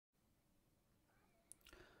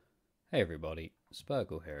Hey everybody,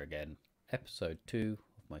 Spurgle here again, episode 2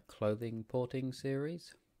 of my clothing importing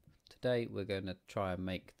series. Today we're going to try and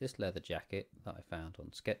make this leather jacket that I found on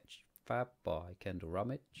Sketchfab by Kendall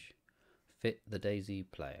Rummage fit the Dayz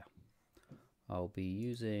player. I'll be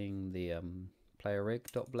using the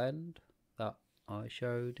PlayerRig.blend that I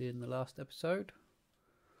showed in the last episode.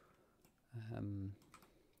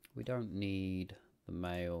 We don't need the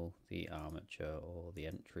mail, the armature or the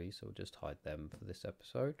entry, so we'll just hide them for this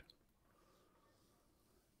episode.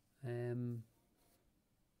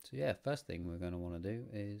 So yeah, first thing we're going to want to do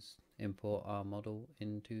is import our model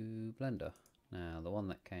into Blender. Now the one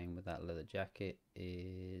that came with that leather jacket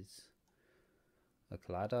is a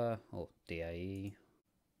collider or DAE.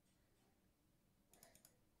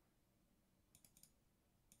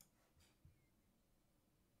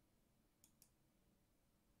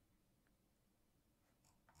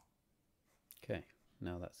 Okay,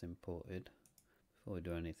 now that's imported. Before we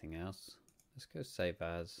do anything else, let's go save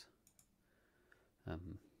as.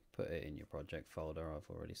 Put it in your project folder. I've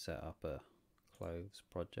already set up a clothes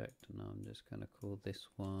project and I'm just going to call this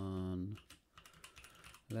one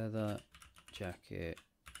leather jacket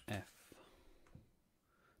f.blend.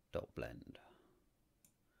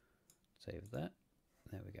 Save that.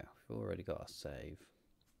 There we go. We've already got our save.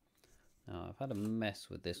 Now I've had a mess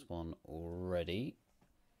with this one already.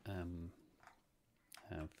 And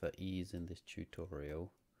for ease in this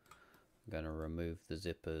tutorial, I'm going to remove the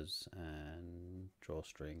zippers and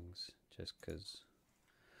drawstrings just because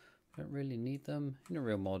I don't really need them. In a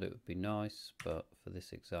real mod it would be nice, but for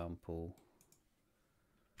this example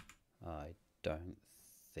I don't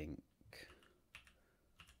think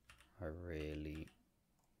I really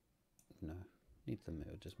need them.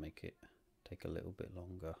 It'll just make it take a little bit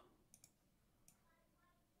longer.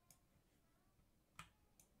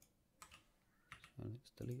 So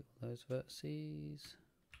let's delete all those vertices.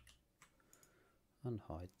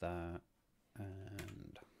 Unhide that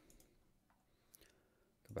and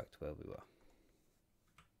go back to where we were.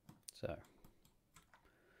 So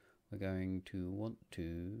we're going to want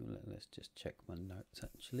to, let's just check my notes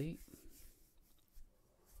actually.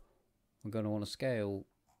 We're going to want to scale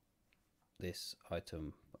this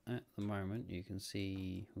item. At the moment you can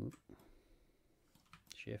see,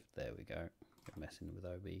 shift, there we go. We're messing with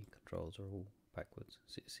OB, controls are all backwards.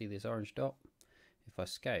 See this orange dot? If I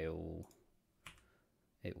scale,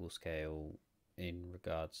 it will scale in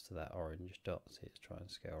regards to that orange dot. So it's trying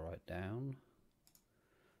to scale right down.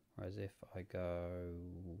 Whereas if I go,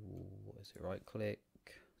 right click,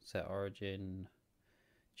 set origin,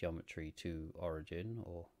 geometry to origin,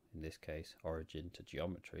 or in this case, origin to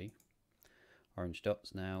geometry. Orange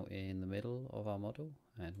dot's now in the middle of our model,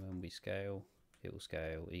 and when we scale, it will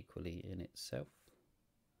scale equally in itself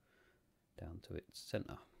down to its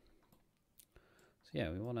center. So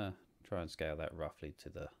yeah, we want to try and scale that roughly to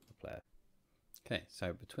the player. Okay,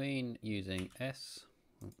 so between using S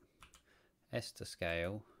to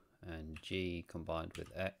scale and G combined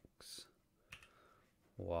with X,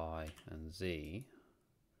 Y and Z,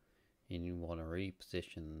 you want to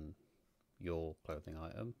reposition your clothing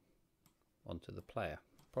item onto the player.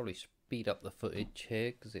 Probably speed up the footage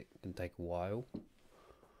here because it can take a while.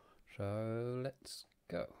 So let's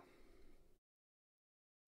go.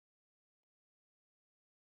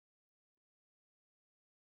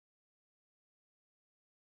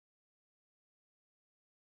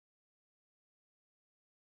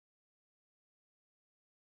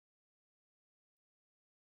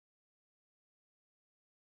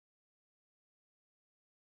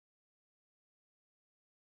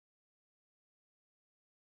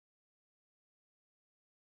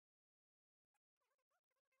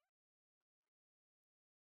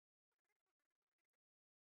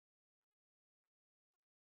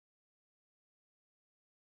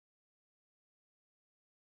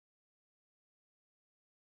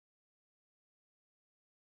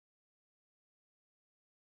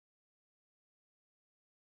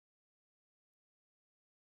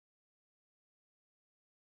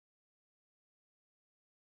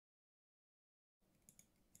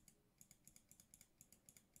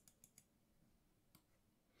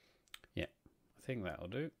 Yeah, I think that'll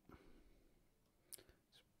do.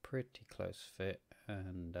 It's pretty close fit,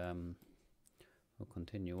 and we'll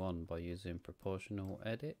continue on by using proportional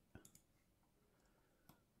edit.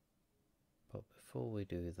 But before we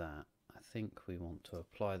do that, I think we want to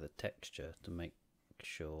apply the texture to make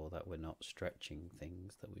sure that we're not stretching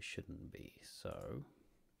things that we shouldn't be. So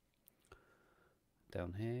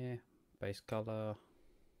down here, base color,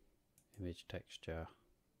 image texture,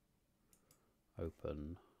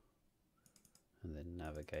 open, and then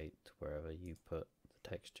navigate to wherever you put the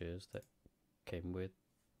textures that came with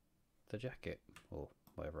the jacket or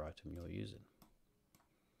whatever item you're using.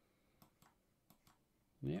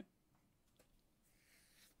 Yep.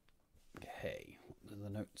 Okay, what do the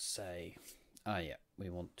notes say? Yeah, we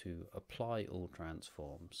want to apply all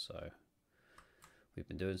transforms. So we've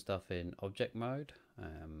been doing stuff in object mode.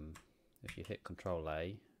 If you hit Control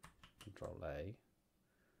A, you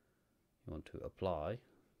want to apply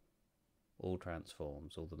all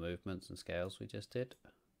transforms, all the movements and scales we just did,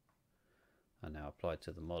 and now apply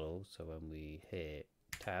to the model. So when we hit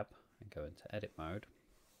Tab and go into edit mode,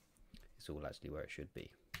 it's all actually where it should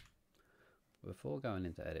be. Before going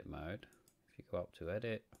into edit mode, if you go up to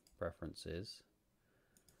edit, preferences,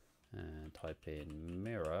 and type in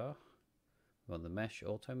mirror, we want the mesh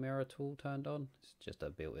auto mirror tool turned on. It's just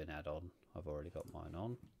a built-in add-on. I've already got mine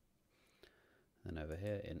on. And over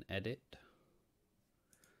here in edit,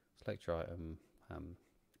 select your item,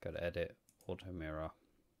 go to edit, auto mirror.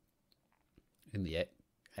 In the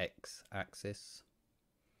X axis,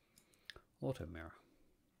 auto mirror.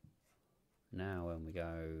 Now when we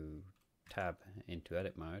go tab into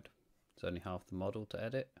edit mode, it's only half the model to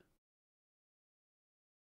edit.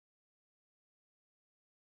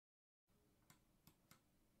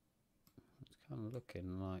 It's kind of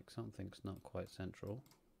looking like something's not quite central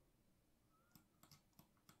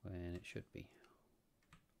when it should be.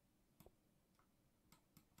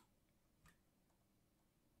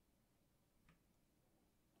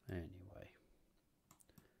 Anyway,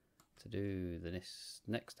 to do the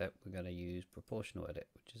next step, we're going to use proportional edit,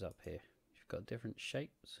 which is up here. You've got different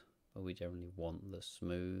shapes, but we generally want the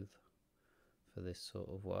smooth for this sort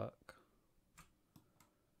of work.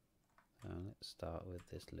 So let's start with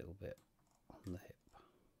this little bit on the hip.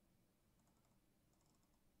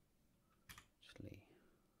 Actually,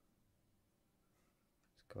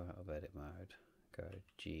 let's go out of edit mode, go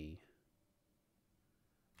G,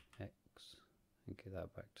 X, and give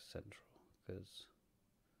that back to central, because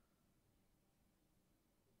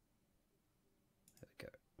there we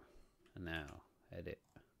go. And now edit.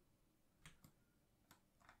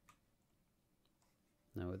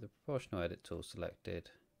 Now with the proportional edit tool selected,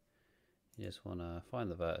 you just want to find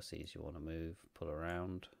the vertices you want to move, pull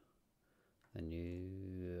around, then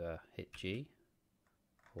you hit G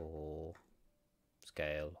for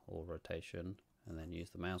scale or rotation, and then use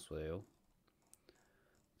the mouse wheel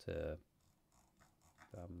to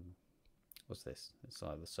what's this? It's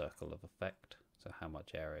like the circle of effect, so how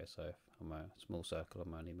much area. So if I'm a small circle,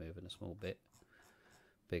 I'm only moving a small bit.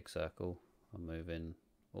 Big circle, I'm moving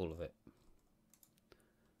all of it.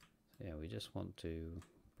 So yeah, we just want to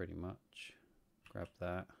pretty much grab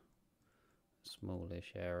that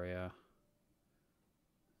smallish area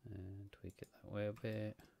and tweak it that way a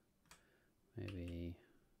bit, maybe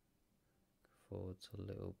forwards a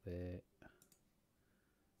little bit,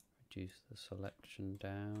 reduce the selection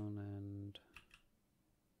down, and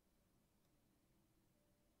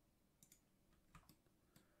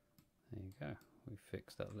there you go. We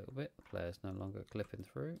fixed that a little bit. The player's no longer clipping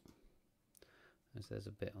through, as there's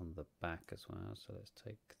a bit on the back as well. So let's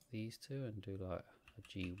take these two and do like a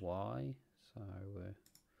GY. So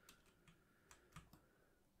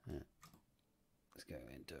let's go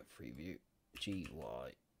into preview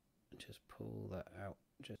GY and just pull that out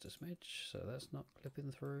just a smidge so that's not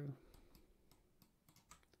clipping through.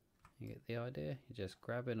 You get the idea? You're just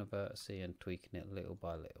grabbing a vertex and tweaking it little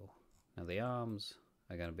by little. Now the arms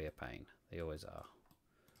are going to be a pain, they always are.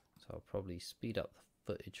 So I'll probably speed up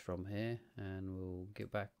the footage from here and we'll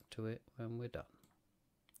get back to it when we're done.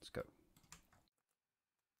 Let's go.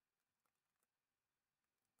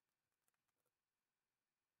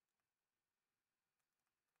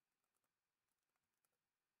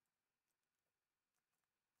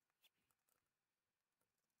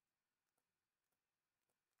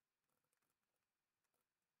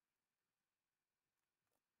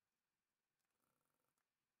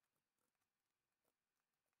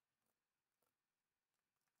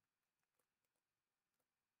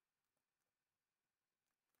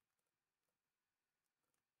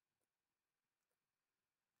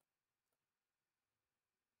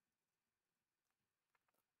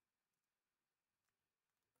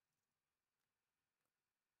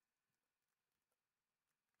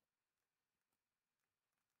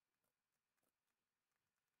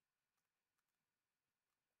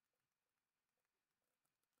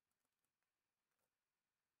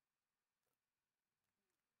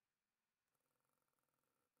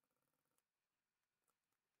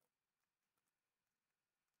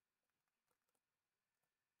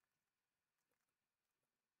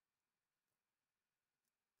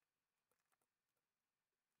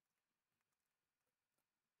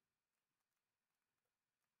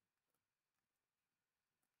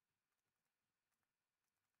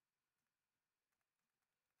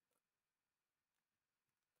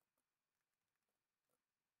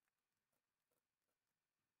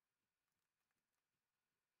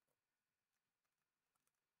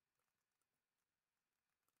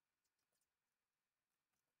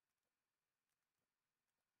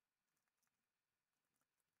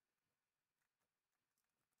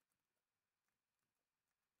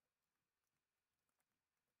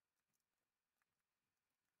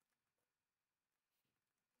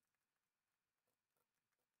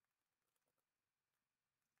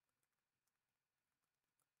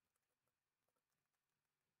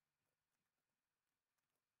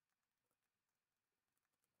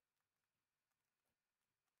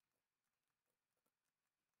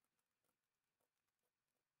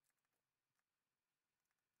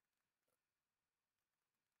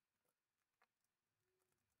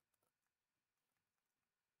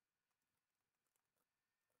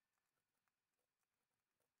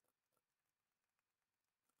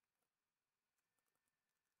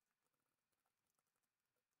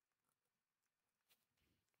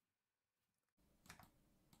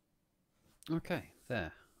 Okay,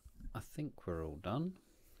 there. I think we're all done.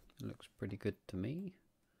 It looks pretty good to me.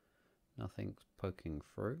 Nothing's poking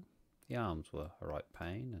through. The arms were a right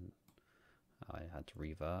pain, and I had to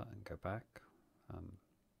revert and go back,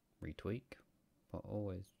 retweak, but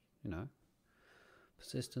always, you know,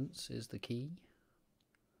 persistence is the key.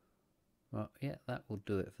 Well, yeah, that will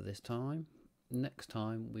do it for this time. Next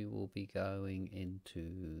time we will be going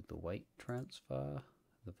into the weight transfer,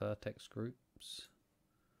 the vertex groups,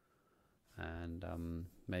 and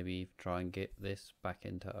maybe try and get this back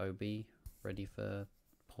into OB ready for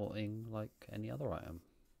porting like any other item.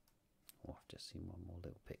 Oh, I've just seen one more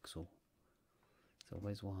little pixel. There's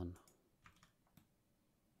always one.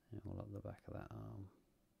 Yeah, all up the back of that arm.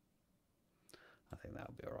 I think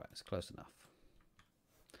that'll be alright. It's close enough.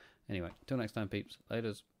 Anyway, till next time, peeps.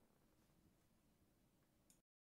 Laters.